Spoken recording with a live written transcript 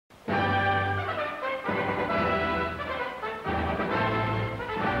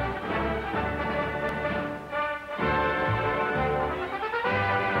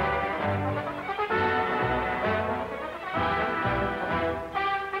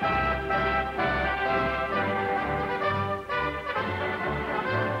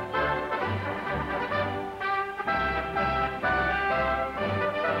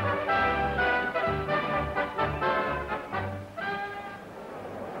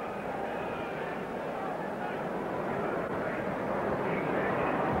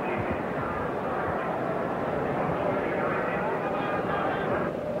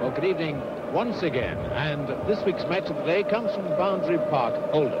Well, good evening once again, and this week's match of the day comes from Boundary Park,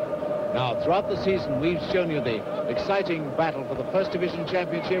 Oldham. Now, throughout the season, we've shown you the exciting battle for the First Division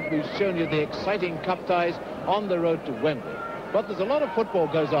Championship. We've shown you the exciting cup ties on the road to Wembley. But there's a lot of football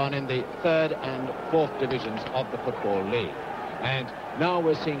goes on in the third and fourth divisions of the Football League. And now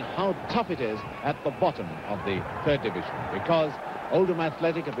we're seeing how tough it is at the bottom of the third division, because Oldham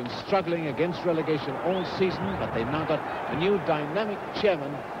Athletic have been struggling against relegation all season, but they've now got a new dynamic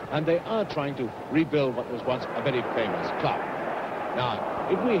chairman, and they are trying to rebuild what was once a very famous club. Now,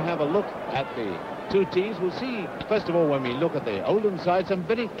 if we have a look at the two teams, we'll see, first of all, when we look at the Oldham side, some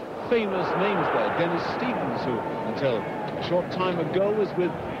very famous names there. Dennis Stevens, who until a short time ago was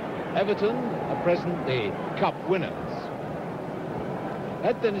with Everton, at present the cup winners.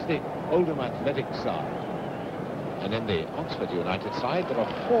 That then is the Oldham Athletic side. And in the Oxford United side, there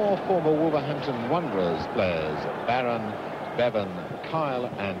are four former Wolverhampton Wanderers players: Barron, Bevan, Kyle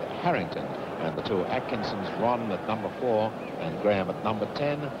and Harrington. And the two Atkinsons, Ron at number 4 and Graham at number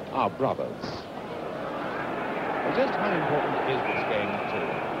 10, are brothers. Well, just how important is this game to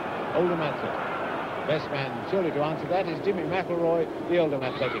Oldham Athletic? The best man surely to answer that is Jimmy McIlroy, the Oldham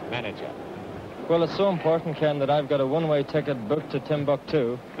Athletic manager. Well, it's so important, Ken, that I've got a one-way ticket booked to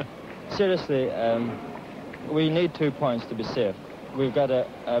Timbuktu. Seriously, we need 2 points to be safe. We've got a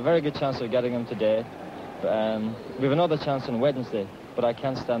very good chance of getting them today. We have another chance on Wednesday, but I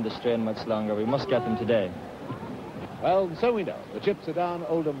can't stand the strain much longer. We must get them today. Well, so we know. The chips are down.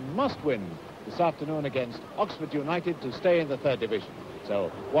 Oldham must win this afternoon against Oxford United to stay in the third division.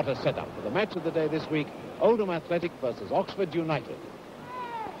 So what a setup for the match of the day this week: Oldham Athletic versus Oxford United.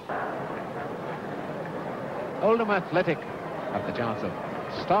 Oldham Athletic have the chance of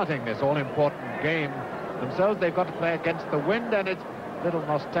starting this all-important game themselves. They've got to play against the wind, and it's a little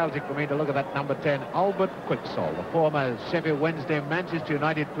nostalgic for me to look at that number 10, Albert Quicksall, the former Sheffield Wednesday Manchester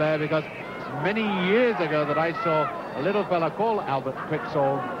United player, because it's many years ago that I saw a little fella called Albert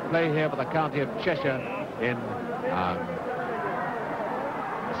Quicksall play here for the county of Cheshire in a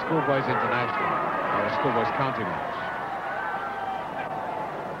Schoolboys International, or a Schoolboys County match.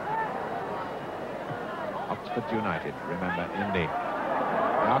 Oxford United, remember, in the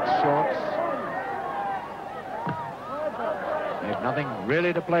dark shorts. They've nothing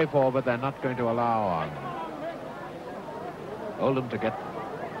really to play for, but they're not going to allow Oldham to get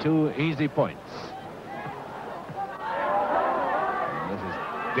 2 easy points. And this is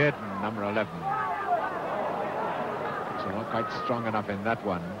Dearden, number 11. So not quite strong enough in that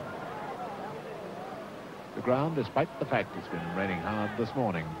one. The ground, despite the fact it's been raining hard this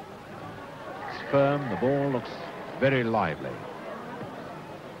morning, it's firm. The ball looks very lively.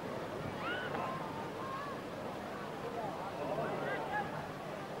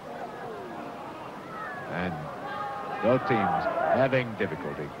 And both teams having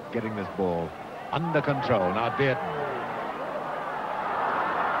difficulty getting this ball under control. Now Dearden.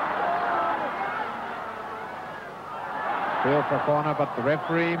 Field for corner, but the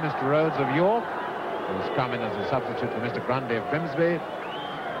referee, Mr. Rhodes of York, who's come in as a substitute for Mr. Grundy of Grimsby.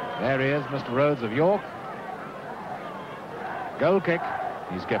 There he is, Mr. Rhodes of York. Goal kick.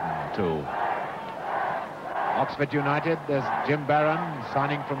 He's given to Oxford United. There's Jim Barron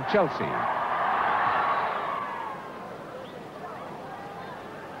signing from Chelsea.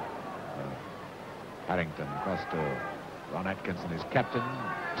 Harrington across to Ron Atkinson, his captain.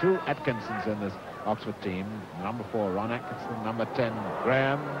 2 Atkinsons in this Oxford team. Number 4, Ron Atkinson. Number 10,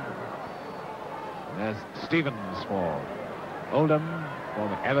 Graham. And there's Stevens for Oldham,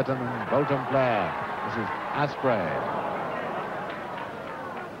 former Everton and Bolton player. This is Asprey.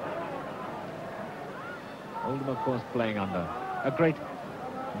 Oldham, of course, playing under a great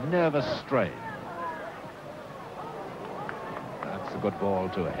nervous strain. That's a good ball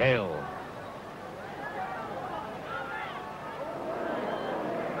to Hale.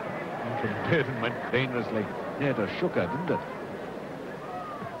 Dearden went dangerously near to Shooker, didn't it?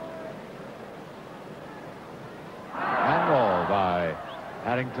 Handball by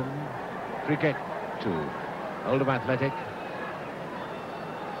Harrington. Free kick to Oldham Athletic.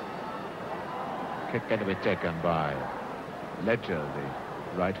 Kick going to be taken by Ledger,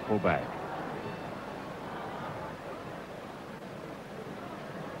 the right fullback.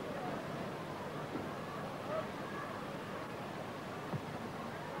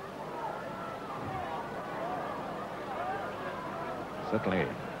 Certainly,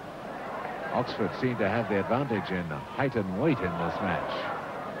 Oxford seem to have the advantage in height and weight in this match.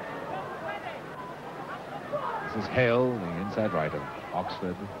 This is Hale, the inside right of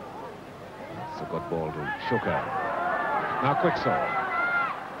Oxford. It's a good ball to Shooker. Now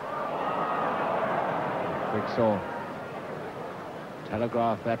Quicksall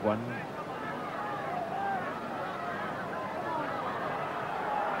telegraph that one.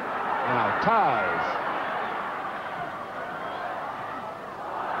 Now, Tars.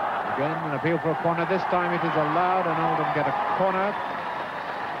 Again, an appeal for a corner. This time it is allowed, and Oldham get a corner.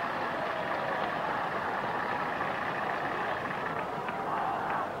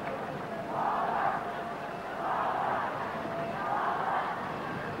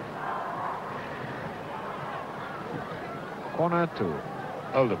 Corner to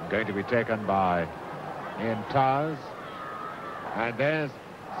Oldham, going to be taken by Ian Tars. And there's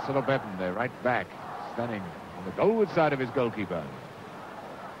Cyril Bevan there, right back, standing on the goalward side of his goalkeeper.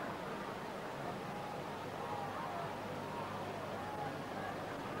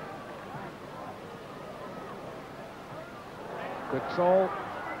 Quick soul.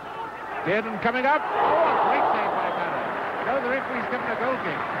 Dearden coming up. Oh, a great save by Barron. No, the referee's given a goal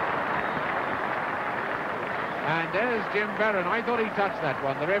kick. And there's Jim Barron. I thought he touched that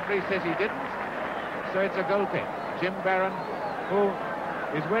one. The referee says he didn't, so it's a goal kick. Jim Barron, who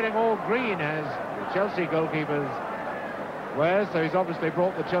is wearing all green as the Chelsea goalkeepers wear, so he's obviously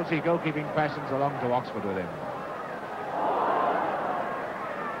brought the Chelsea goalkeeping passions along to Oxford with him.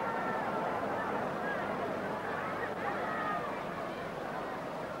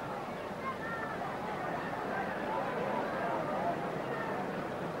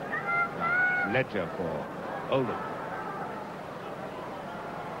 Ledger for Oldham.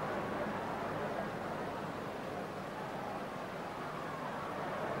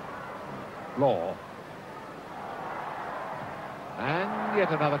 Law. And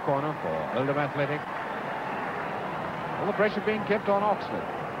yet another corner for Oldham Athletic. All the pressure being kept on Oxford.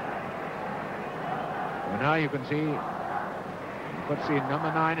 Well, now you can see,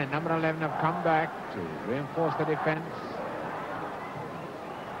 number 9 and number 11 have come back to reinforce the defense.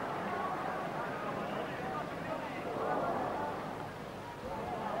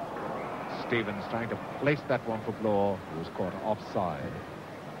 Stevens trying to place that one for Bloor, who was caught offside.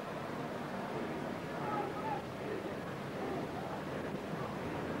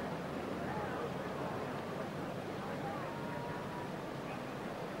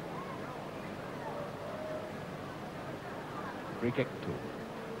 Free kick to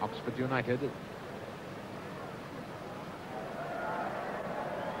Oxford United.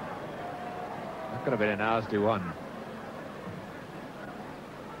 That could have been a nasty one.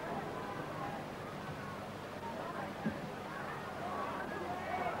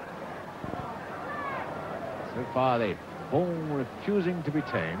 So far, the ball refusing to be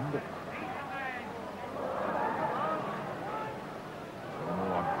tamed.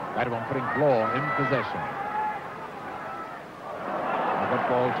 Oh, bad one putting Bloor in possession. A good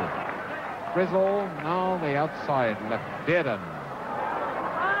ball to Frizzle. Now the outside left. Dearden.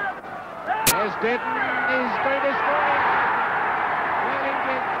 There's Dearden. He's going to score.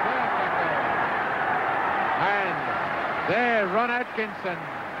 And there, Ron Atkinson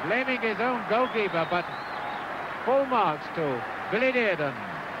blaming his own goalkeeper, but full marks to Billy Dearden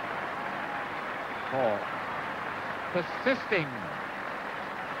for persisting.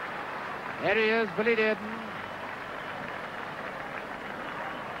 There he is, Billy Dearden.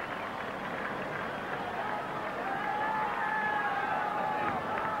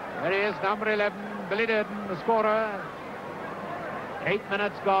 There he is, number 11, Billy Dearden, the scorer. 8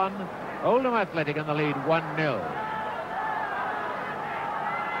 minutes gone. Oldham Athletic in the lead, 1-0.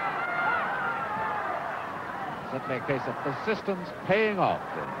 Certainly a case of persistence paying off.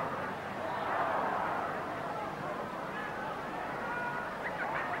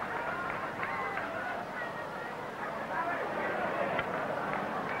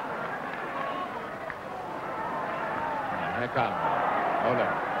 And here comes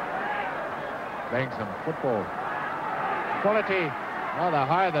Oldham. Playing some football. Quality rather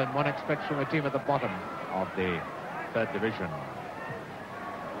higher than one expects from a team at the bottom of the 3rd division.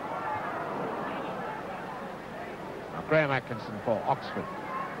 Graham Atkinson for Oxford.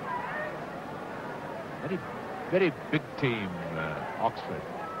 Very, very big team, Oxford.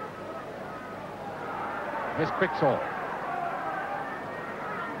 Here's Quicksall.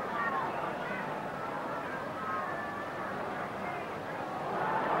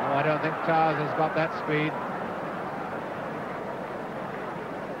 Oh, I don't think Tars has got that speed.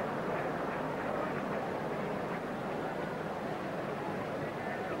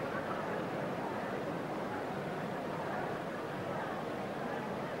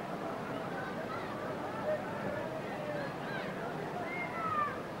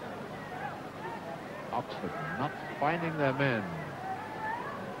 Oxford not finding their men.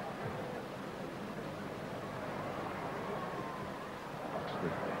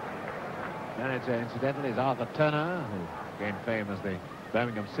 Oxford. Manager, incidentally, is Arthur Turner, who gained fame as the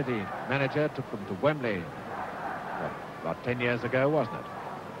Birmingham City manager, took them to Wembley about 10 years ago, wasn't it?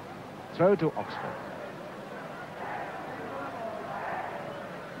 Throw to Oxford.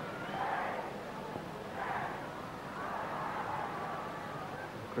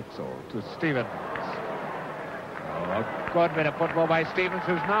 Cricksall to Stevens. Oh, a good bit of football by Stevens,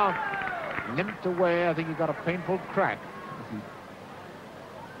 who's now limped away. I think he got a painful crack.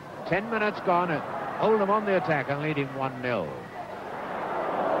 10 minutes gone, and Oldham on the attack and leading 1-0.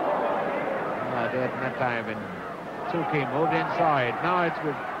 At that time, and Tukey moved inside. Now it's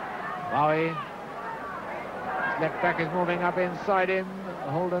with Bowie. His left back is moving up inside him.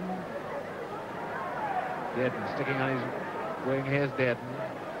 Holden. Dearden sticking on his wing. Here's Dearden.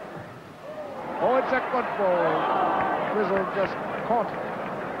 Oh, it's a good ball. Grizzle just caught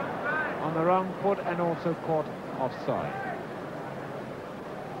on the wrong foot and also caught offside.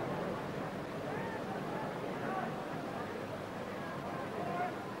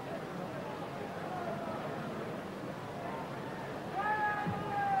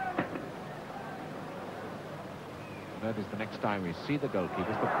 That is the next time we see the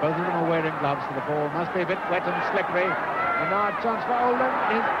goalkeepers, but both of them are wearing gloves, so the ball must be a bit wet and slippery. And now a chance for Oldham.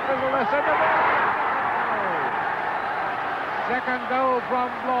 Is Grizzle the second goal? Second goal from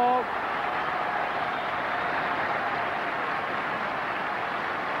Bloor.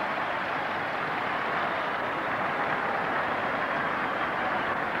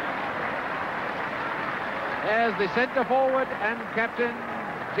 There's the centre forward and captain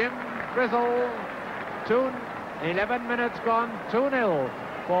Jim Grizzle. 11 minutes gone, 2-0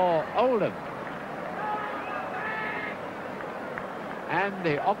 for Oldham. And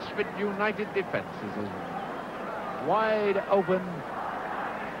the Oxford United defence is as wide open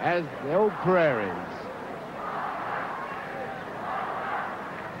as the old prairies.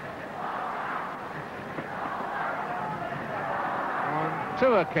 On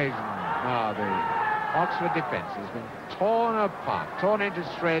 2 occasions now, the Oxford defence has been torn apart, torn into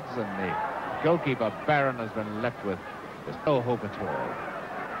shreds, and the goalkeeper Barron has been left with no hope at all.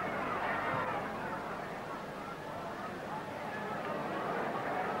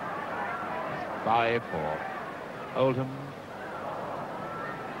 It's 5 for Oldham.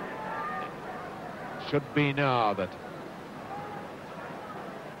 Should be now that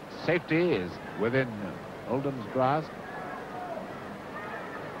safety is within Oldham's grasp.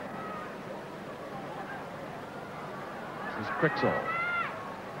 This is Cricksall.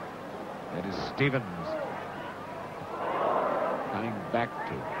 It is Stevens coming back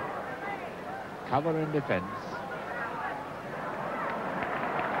to cover in defence.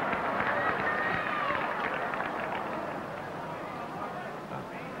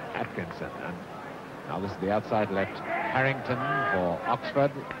 Atkinson, and now this is the outside left. Harrington for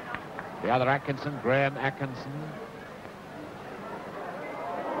Oxford. The other Atkinson, Graham Atkinson.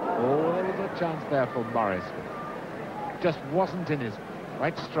 Oh, there was a chance there for Morris, but just wasn't in his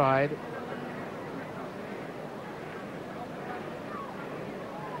right stride.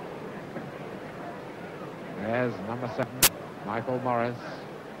 There's number 7, Michael Morris.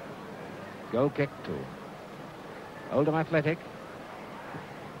 Goal kick to Oldham Athletic.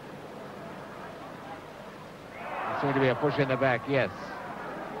 There seemed to be a push in the back, yes.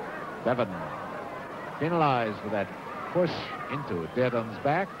 Bevan penalised for that push into Dearden's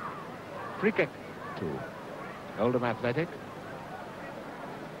back. Free kick to Oldham Athletic.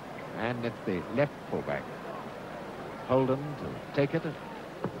 And it's the left fullback, Holden, to take it.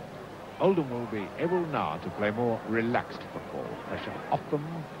 Oldham will be able now to play more relaxed football. Pressure off them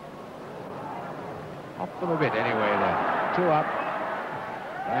a bit anyway. They're 2 up,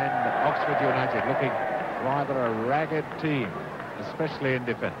 and Oxford United looking rather a ragged team, especially in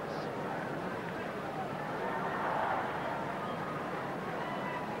defence.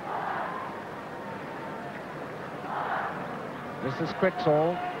 This is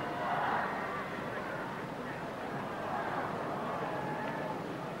Cricksall.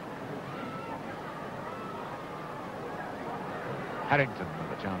 Harrington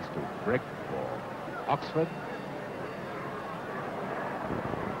with a chance to break for Oxford.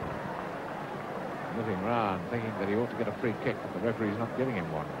 Looking round, thinking that he ought to get a free kick, but the referee's not giving him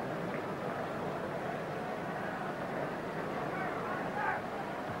one.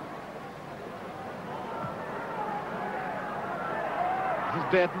 This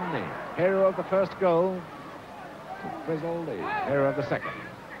is Dearden, the hero of the first goal, to Grizzle, the hero of the second.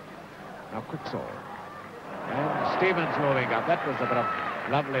 Now Cricksall. And Stevens moving up. That was a bit of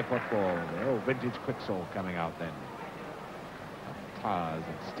lovely football. The old vintage Cricksall coming out then. Towers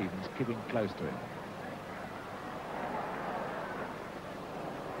and Stevens keeping close to him.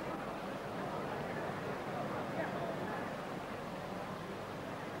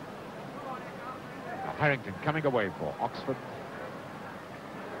 Harrington coming away for Oxford.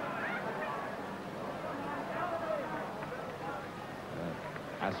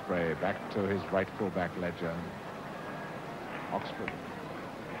 Asprey back to his right full-back ledger. Oxford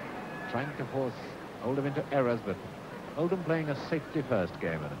trying to force Oldham into errors, but Oldham playing a safety-first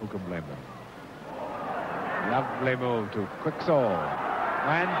game, and who can blame them? Lovely move to Quicksall.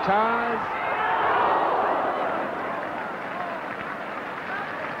 And Tars.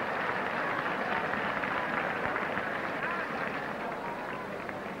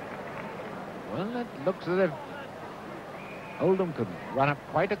 Well, it looks as if Oldham could run up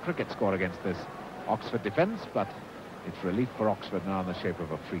quite a cricket score against this Oxford defence, but it's relief for Oxford now in the shape of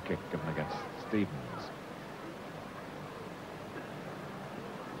a free kick given against Stevens.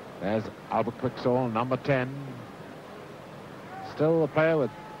 There's Albert Quicksall, number 10. Still a player with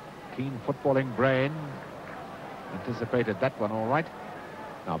keen footballing brain. Anticipated that one all right.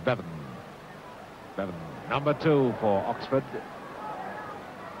 Now Bevan. Bevan, number 2 for Oxford.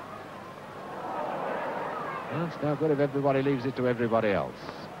 Well, it's no good if everybody leaves it to everybody else.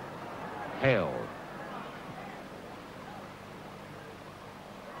 Hale.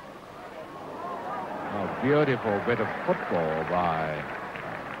 A beautiful bit of football by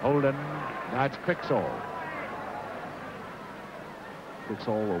Holden. Now it's Quicksall.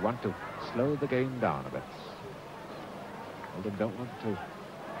 Quicksall will want to slow the game down a bit. Holden don't want to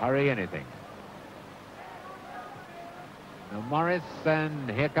hurry anything. Now Morris, and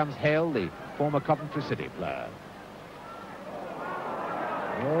here comes Hale, the former Coventry City player.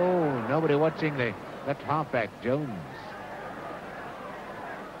 Oh, nobody watching the left halfback, Jones.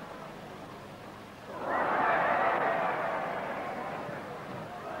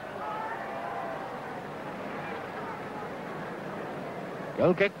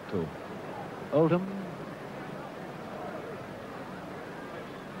 Goal kick to Oldham.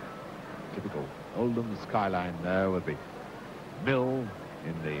 Typical Oldham skyline there with the mill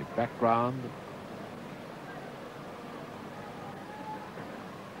in the background.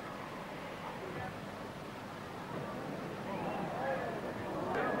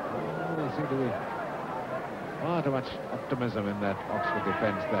 Oh, there seemed to be far too much optimism in that Oxford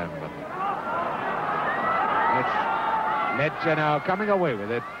defence then, but it's Ledger now coming away with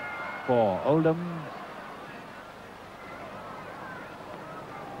it for Oldham.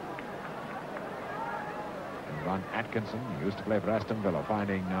 And Ron Atkinson, who used to play for Aston Villa,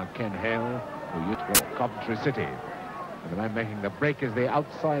 finding now Ken Hale, who used to play for Coventry City. And the man making the break is the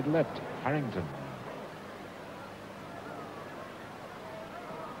outside left, Harrington.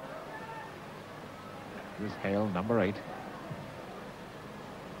 Here's Hale, number 8.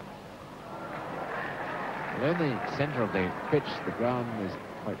 In the centre of the pitch, the ground is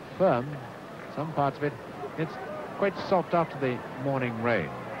quite firm. Some parts of it, it's quite soft after the morning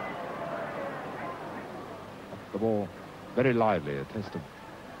rain. The ball very lively, a test of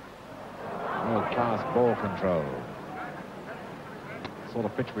world-class ball control. Sort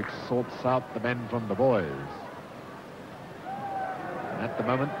of pitch which sorts out the men from the boys. And at the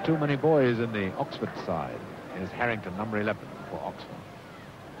moment, too many boys in the Oxford side. Here's Harrington, number 11 for Oxford.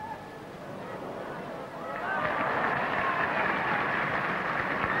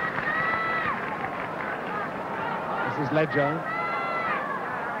 This is Ledger.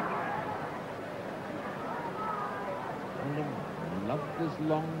 Love this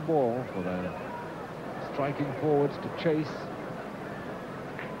long ball for the striking forwards to chase.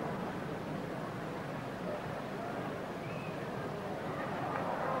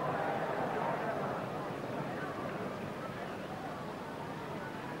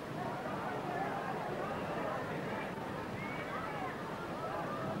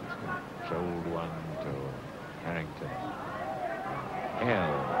 Controlled one to Harrington.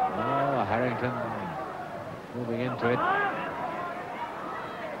 Hale. Oh, Harrington moving into it.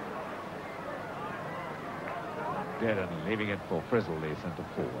 Dead and leaving it for Frizzle, the centre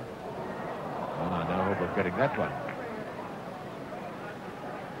forward. Oh, no hope of getting that one.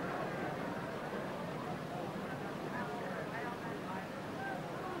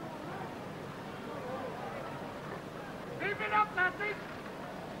 Keep it up, Matthew!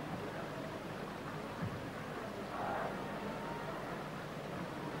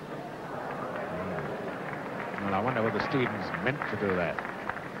 Well, I wonder whether Stevens meant to do that.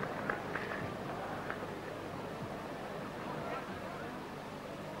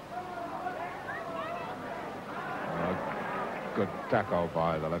 Good tackle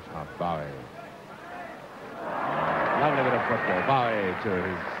by the left half, Bowie. Lovely bit of football. Bowie to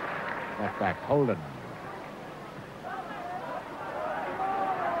his left back, Holden.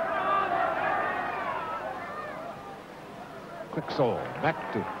 Quicksall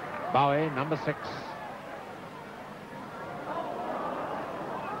back to Bowie, number 6.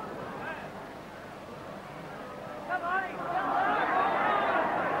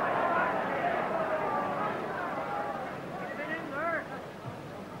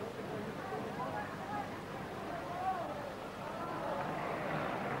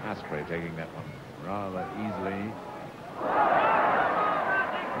 Asprey taking that one rather easily.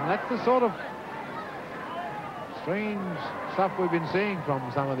 And that's the sort of strange stuff we've been seeing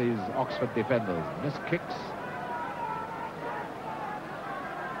from some of these Oxford defenders. Missed kicks.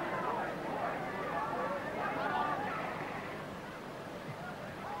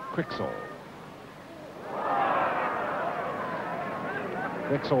 Quicksall.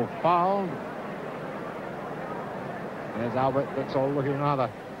 Quicksall fouled. There's Albert Quicksall looking rather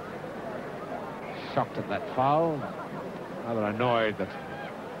shocked at that foul. Rather annoyed that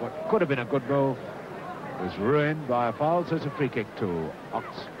what could have been a good move was ruined by a foul. So it's a free kick to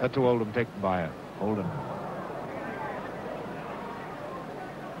Oldham, taken by Oldham.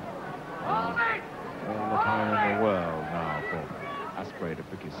 All the time in the world now for Asprey to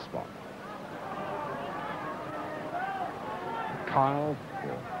pick his spot. Kyle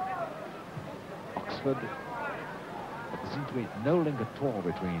for Oxford. But there seems to be no link at all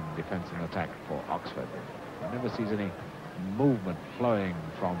between defence and attack for Oxford. One never sees any movement flowing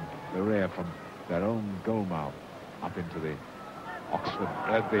from the rear, from their own goal mouth up into the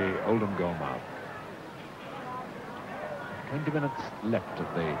the Oldham goal mouth. 20 minutes left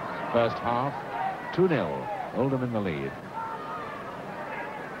of the first half. 2-0, Oldham in the lead.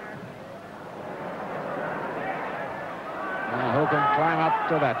 Who can climb up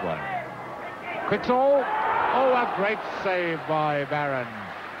to that one? Quicksall. Oh, a great save by Barron.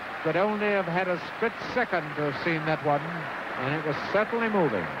 Could only have had a split second to have seen that one, and it was certainly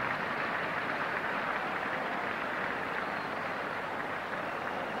moving.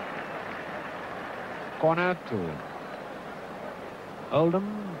 Corner to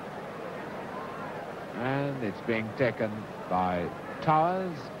Oldham, and it's being taken by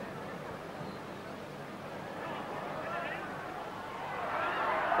Towers.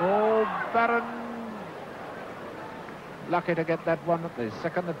 Oh, Barron, lucky to get that one at the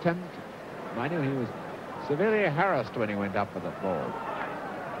second attempt. I knew he was severely harassed when he went up with that ball.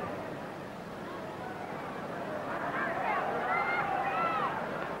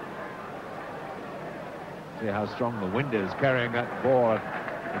 See how strong the wind is carrying that ball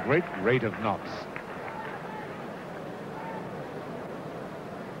at a great rate of knots.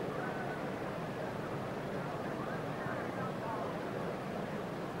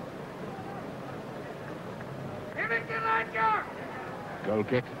 Goal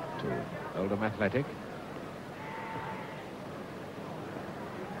kick to Oldham Athletic.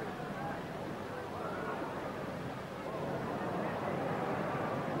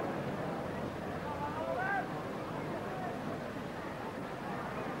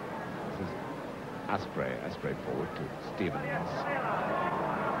 This is Asprey forward to Stevens.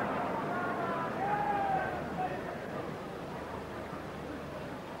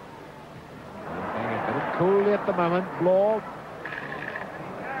 Playing it very coolly at the moment. Bloor.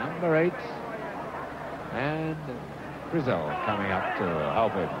 Number 8, and Frizzell coming up to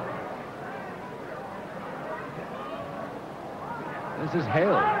help him. This is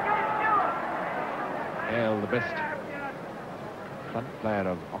Hale. Hale, the best front player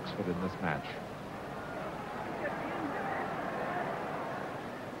of Oxford in this match.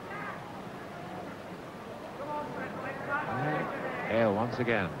 And Hale once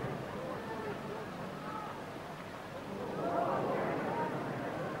again.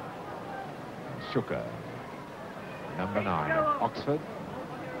 Shooker, number 9, Oxford.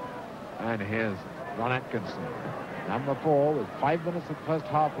 And here's Ron Atkinson, number 4, with 5 minutes of the first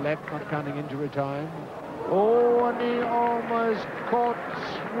half left, not counting injury time. Oh, and he almost caught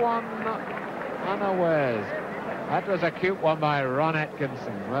Swan unawares. That was a cute one by Ron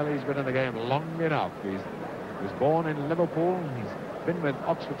Atkinson. Well, he's been in the game long enough. He was born in Liverpool, and he's been with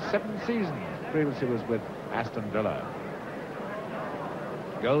Oxford 7 seasons. Previously was with Aston Villa.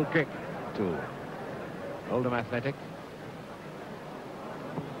 Goal kick to Oldham Athletic.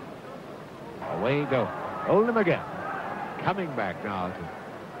 Away you go. Oldham again. Coming back now to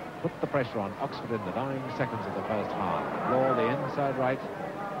put the pressure on Oxford in the dying seconds of the first half. Bloor, the inside right.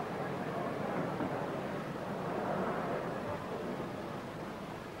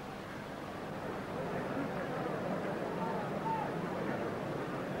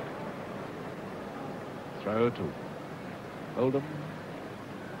 Throw to Oldham.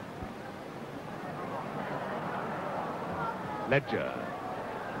 Ledger,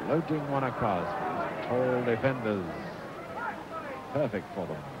 loading one across. Tall defenders. Perfect for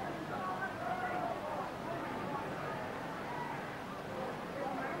them.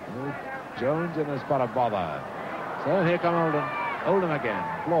 Jones in a spot of bother. So here come Oldham. Oldham again.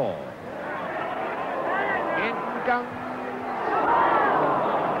 Floor. In comes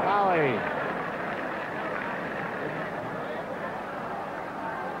Bowie.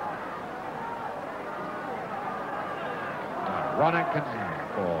 Ron Atkinson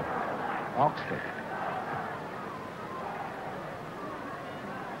for Oxford.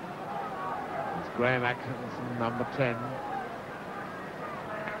 It's Graham Atkinson, number 10.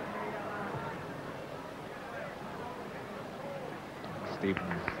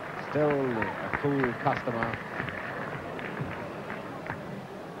 Stevens still a cool customer.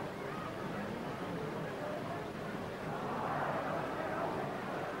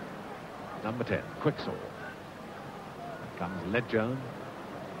 Number 10, Quicksall. Comes Led Jones.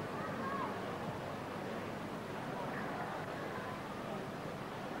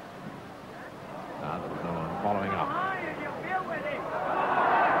 Now there's no one following up.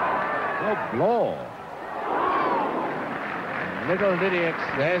 Oh, Bloor. Little idiots.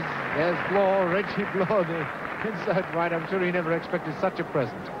 There's Bloor, Reggie Bloor, the inside right. I'm sure he never expected such a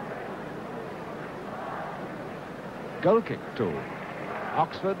present. Goal kick to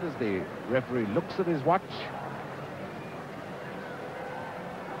Oxford as the referee looks at his watch.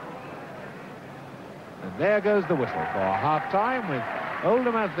 And there goes the whistle for half-time, with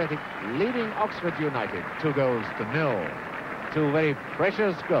Oldham Athletic leading Oxford United 2-0. Two very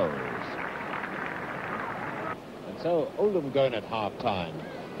precious goals. And so Oldham going at half-time,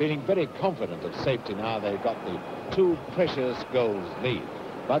 feeling very confident of safety now. They've got the two precious goals lead.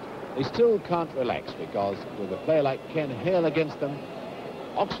 But they still can't relax, because with a player like Ken Hale against them,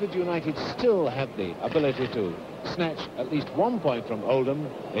 Oxford United still have the ability to snatch at least 1 point from Oldham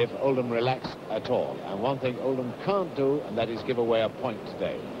if Oldham relax at all. And one thing Oldham can't do, and that is give away a point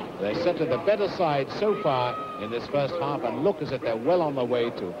today. They're certainly the better side so far in this first half, and look as if they're well on their way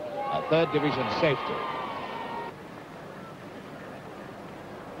to a third division safety.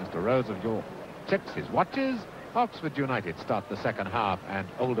 Mr. Rose of York checks his watches. Oxford United start the second half, and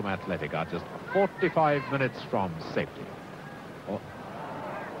Oldham Athletic are just 45 minutes from safety.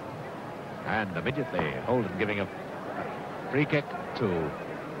 And immediately Oldham giving a free kick to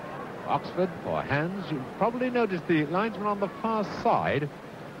Oxford for hands. You probably noticed the linesman on the far side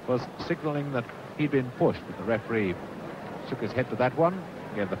was signalling that he'd been pushed, but the referee shook his head to that one,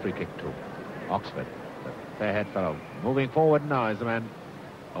 gave the free kick to Oxford. The fair-haired fellow moving forward now is the man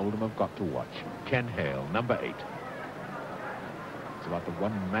Oldham have got to watch. Ken Hale, number 8. It's about the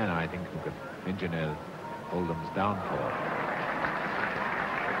one man, I think, who could engineer Oldham's downfall.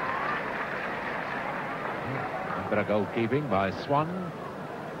 A bit of goalkeeping by Swan.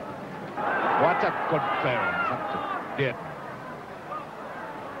 What a good clearance up to Dearden.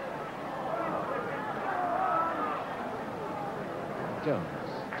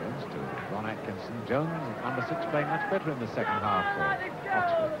 Jones to Ron Atkinson. Jones, number 6, playing much better in the second half for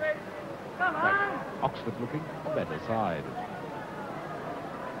Oxford. Oxford looking a better side.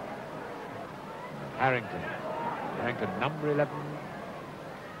 Harrington, number 11.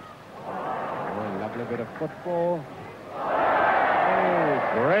 Oh, lovely bit of football.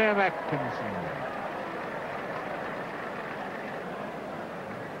 Oh, Graham Atkinson.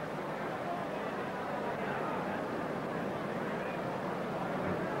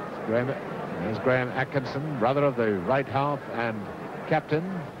 There's Graham Atkinson, brother of the right half and captain.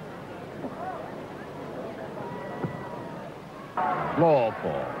 Bloor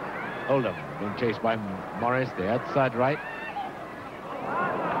for Oldham, being chased by Morris, the outside right.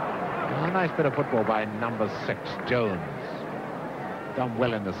 A nice bit of football by number 6, Jones. Done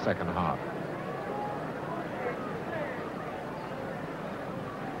well in the second half.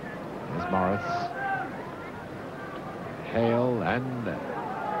 There's Morris. Hale and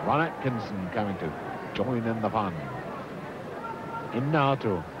Ron Atkinson coming to join in the fun. In now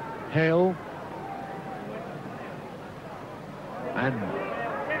to Hale. And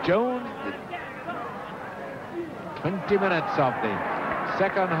Jones. 20 minutes of the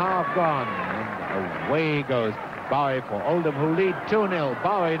second half gone. And away goes Bowie for Oldham, who lead 2-0.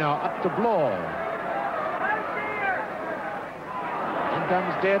 Bowie now up to Bloor. And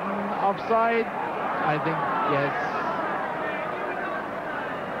comes Dearden offside. I think, yes.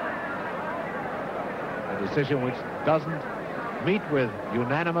 A decision which doesn't meet with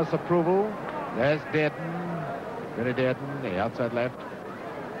unanimous approval. There's Dearden. Billy Dearden, the outside left.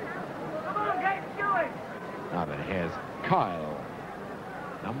 Come on, guys, do it. Now then, here's Kyle,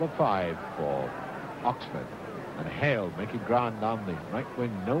 number 5 for Oxford. And Hale making ground down the right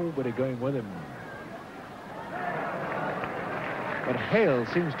wing, nobody going with him. But Hale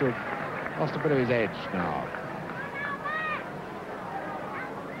seems to have lost a bit of his edge now.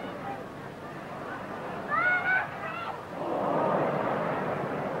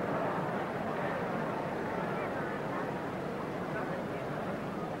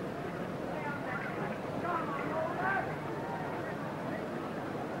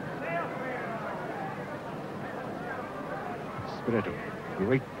 spirit of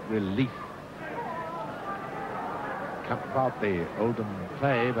great relief about the Oldham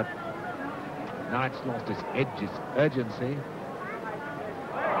play, but now it's lost its edge, its urgency.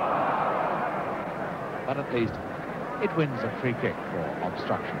 But at least it wins a free kick for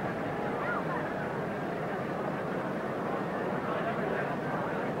obstruction.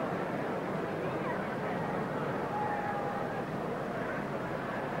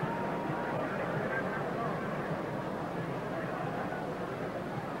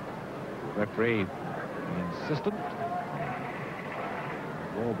 Referee insistent.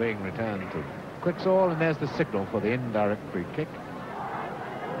 Ball being returned to Quicksall, and there's the signal for the indirect free kick.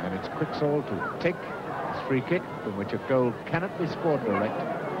 And it's Quicksall to take this free kick, from which a goal cannot be scored direct.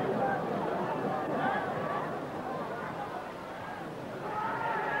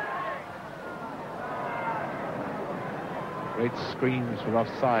 Great screams for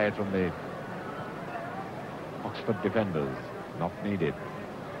offside from the Oxford defenders. Not needed.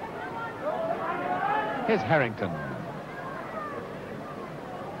 Here's Harrington.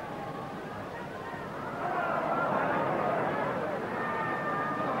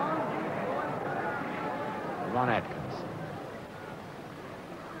 Ron Atkinson.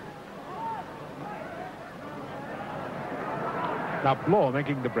 Now Bloor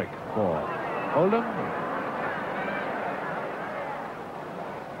making the break for Oldham.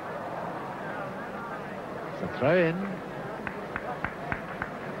 It's a throw in.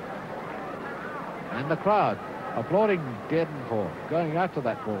 And the crowd applauding Dearden for going after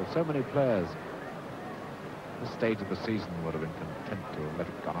that ball. So many players at this stage of the season would have been content to have let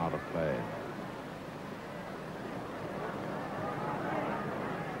it go out of play.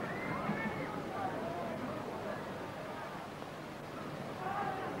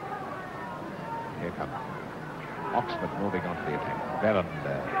 Here comes Oxford moving on to the attack. Bevan,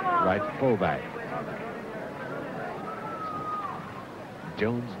 right fullback.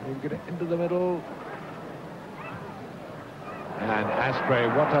 Jones moving it into the middle. And Asprey,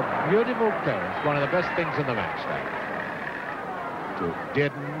 what a beautiful clearance. One of the best things in the match there. To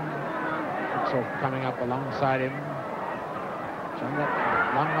Dearden. Sort of coming up alongside him.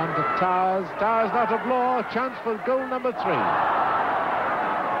 Long on to Towers. Towers not a Bloor. Chance for goal number 3.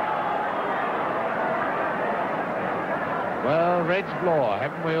 Well, Reg Bloor,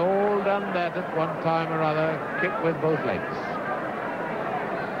 haven't we all done that at one time or other? Kick with both legs.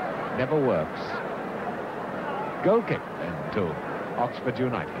 Never works. Goal kick then to Oxford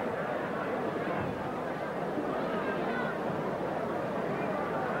United.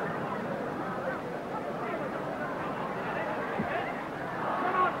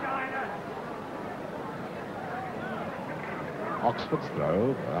 Oxford's throw,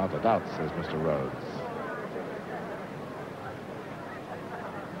 without a doubt, says Mr. Rhodes.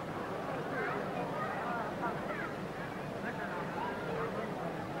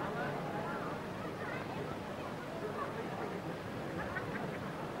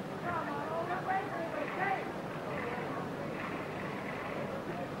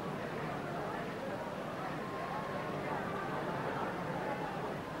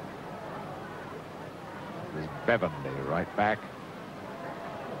 Bevan, the right back.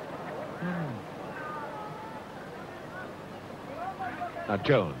 Now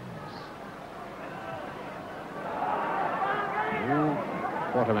Jones. Ooh,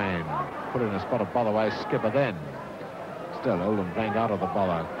 what a man. Put in a spot of bother by skipper then. Still, Oldham playing out of the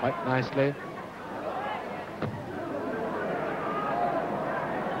bother quite nicely.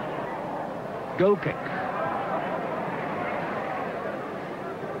 Goal kick.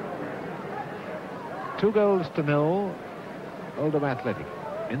 Two goals to nil. Oldham Athletic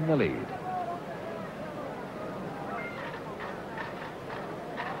in the lead.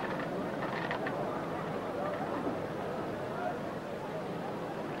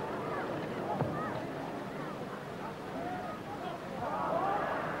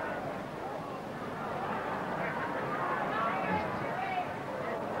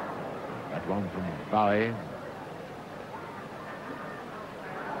 That one from Bowie.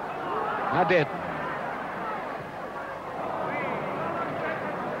 Now Dearden.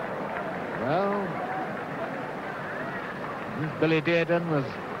 Well, Billy Dearden was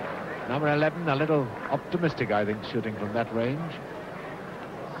number 11, a little optimistic, I think, shooting from that range.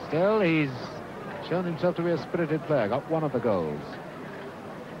 Still, he's shown himself to be a spirited player, got one of the goals.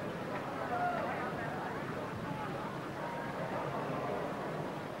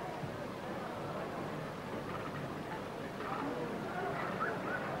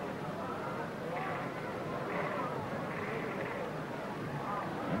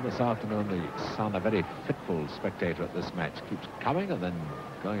 This afternoon, the Sun, a very fitful spectator at this match, keeps coming and then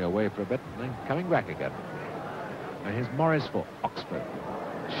going away for a bit and then coming back again. And here's Morris for Oxford.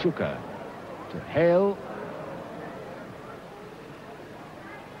 Shuker to Hale.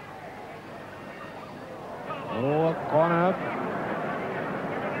 Oh, a corner.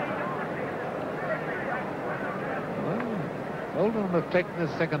 Well, Oldham have taken the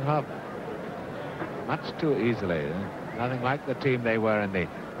second half much too easily. Nothing like the team they were in the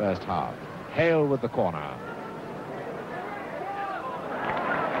first half. Hale with the corner.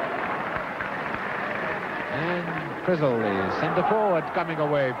 And Frizzle, the centre forward, coming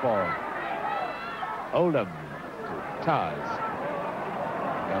away for Oldham to Tars.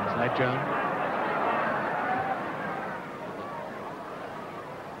 Comes Ledger.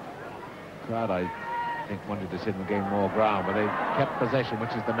 Crowd, I think, wanted to sit and gain more ground, but they kept possession,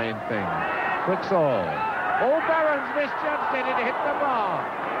 which is the main thing. Quicksall. Oh, Barron's misjudged it. It hit the bar.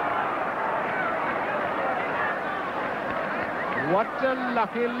 What a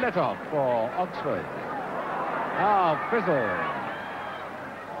lucky let-off for Oxford. Ah, Frizzle.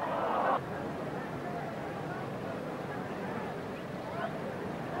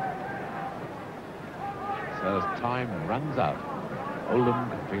 So as time runs out, Oldham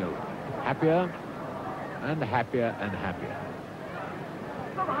can feel happier and happier and happier.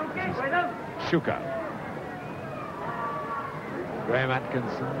 Shuker. Graham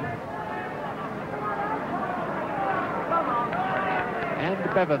Atkinson.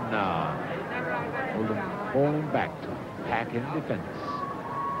 And Bevan now. Oldham falling back to pack in defence.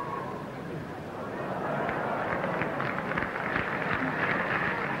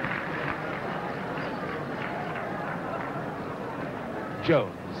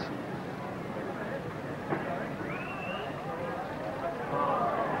 Jones.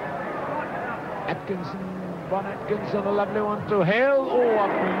 Atkinson, Ron Atkinson, a lovely one to Hale. Oh,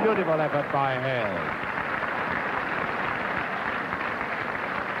 a beautiful effort by Hale.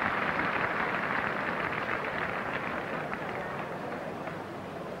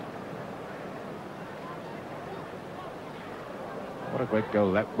 What a great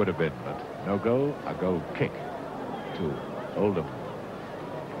goal that would have been, but no goal, a goal kick to Oldham.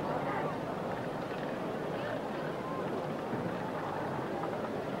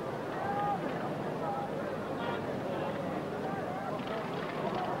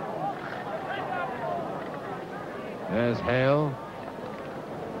 There's Hale.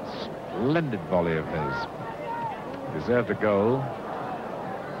 Splendid volley of his. Deserved a goal,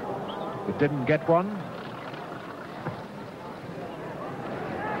 but didn't get one.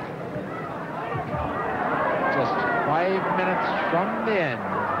 Just 5 minutes from the end.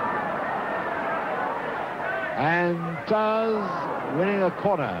 And Tars winning a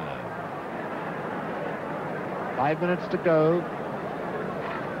corner. 5 minutes to go.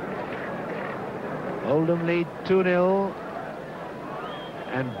 Oldham lead 2-0,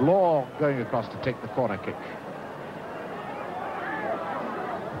 and Blore going across to take the corner kick.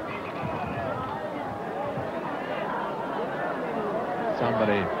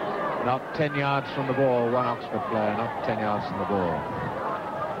 Somebody not 10 yards from the ball, one Oxford player not 10 yards from the ball.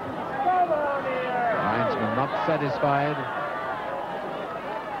 Linesman not satisfied.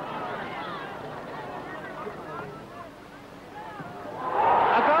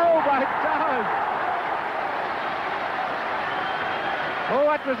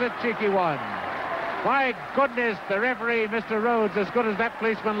 Was a cheeky one. My goodness, the referee, Mr. Rhodes, as good as that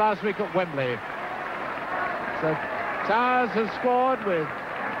policeman last week at Wembley. So Tars has scored with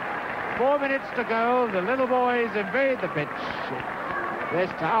 4 minutes to go. The little boys invade the pitch. There's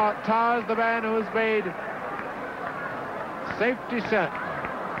Tars, the man who has made safety certain.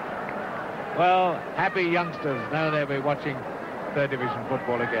 Well, happy youngsters. Now they'll be watching third division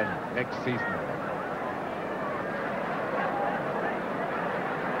football again next season.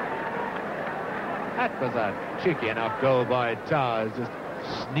 That was a cheeky enough goal by Tars, just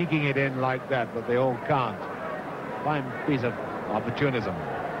sneaking it in like that, but they all can't. Fine piece of opportunism.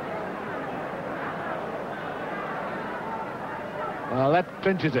 Well, that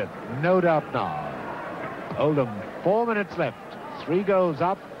clinches it, no doubt now. Oldham, 4 minutes left, 3 goals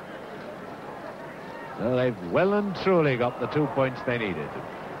up. So they've well and truly got the 2 points they needed.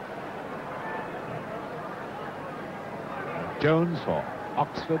 Jones for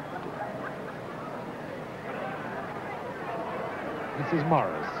Oxford. This is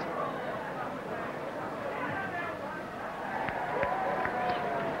Morris.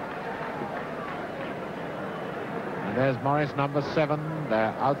 And there's Morris, number 7.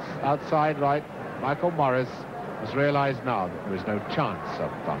 There, outside right. Michael Morris has realised now that there is no chance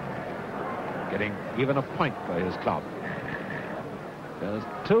of getting even a point for his club. There's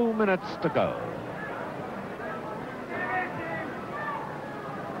 2 minutes to go.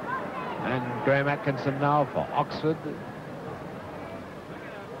 And Graham Atkinson now for Oxford.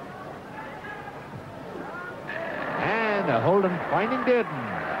 And Holden finding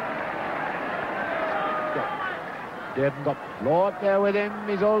Dearden. Dearden got Law up there with him.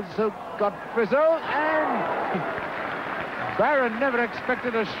 He's also got Frizzle, and Barron never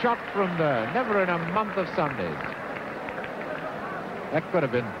expected a shot from there. Never in a month of Sundays. That could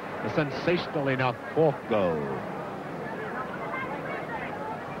have been a sensational enough fourth goal.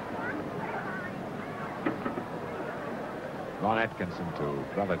 Ron Atkinson to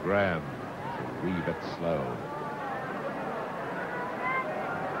brother Graham. It's a wee bit slow.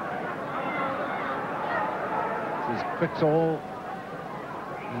 This is Quixall.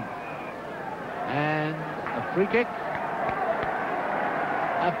 And a free kick.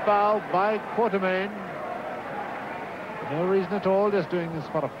 A foul by Quartermain. No reason at all, just doing this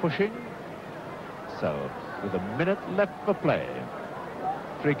for a pushing. So, with a minute left for play.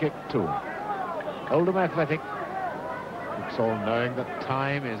 Free kick to Oldham Athletic. Quixall knowing that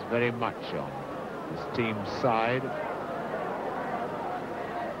time is very much on his team's side.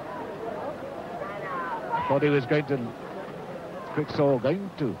 Thought he was going to, Quixall going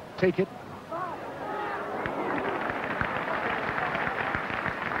to take it.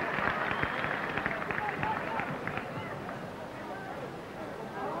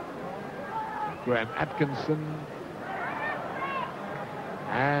 Graham Atkinson,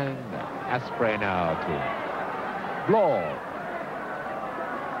 and Asprey now to Blaw.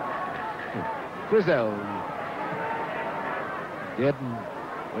 Frizzell. Dearden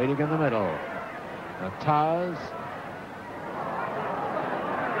waiting in the middle. Towers.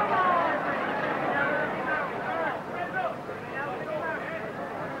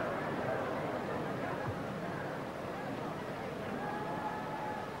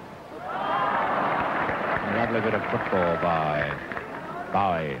 Lovely bit of football by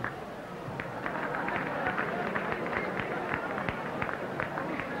Bowie.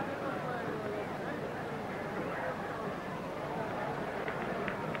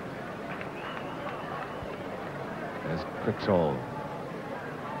 There's Quixall.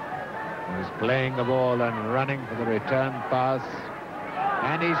 He's playing the ball and running for the return pass.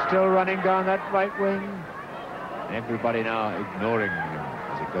 And he's still running down that right wing. Everybody now ignoring him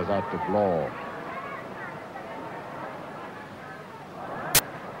as it goes out to Blaw.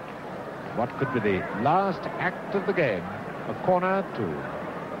 What could be the last act of the game? A corner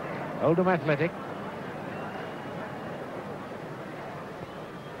to Oldham Athletic.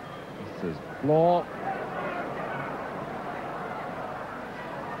 This is Blaw.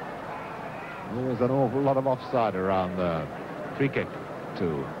 There was an awful lot of offside around the free kick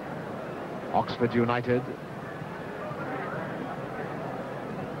to Oxford United.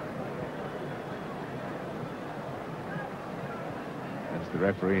 The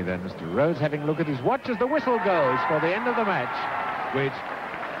referee then, Mr. Rose, having a look at his watch as the whistle goes for the end of the match, which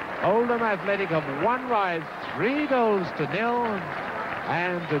Oldham Athletic have won by 3 goals to 0.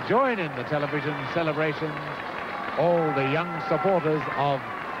 And to join in the television celebration, all the young supporters of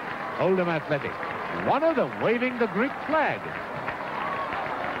Oldham Athletic, one of them waving the Greek flag.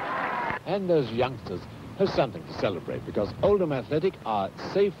 And those youngsters have something to celebrate, because Oldham Athletic are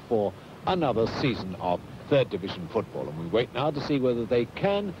safe for another season of third division football, and we wait now to see whether they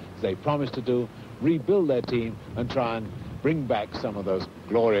can, as they promised to do, rebuild their team and try and bring back some of those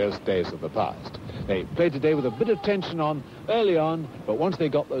glorious days of the past. They played today with a bit of tension on early on, but once they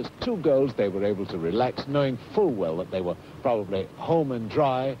got those 2 goals, they were able to relax, knowing full well that they were probably home and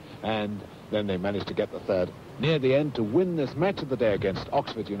dry, and then they managed to get the third near the end to win this match of the day against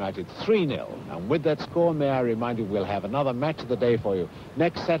Oxford United 3-0. And with that score, may I remind you, we'll have another match of the day for you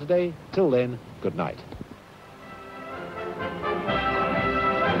next Saturday. Till then, good night.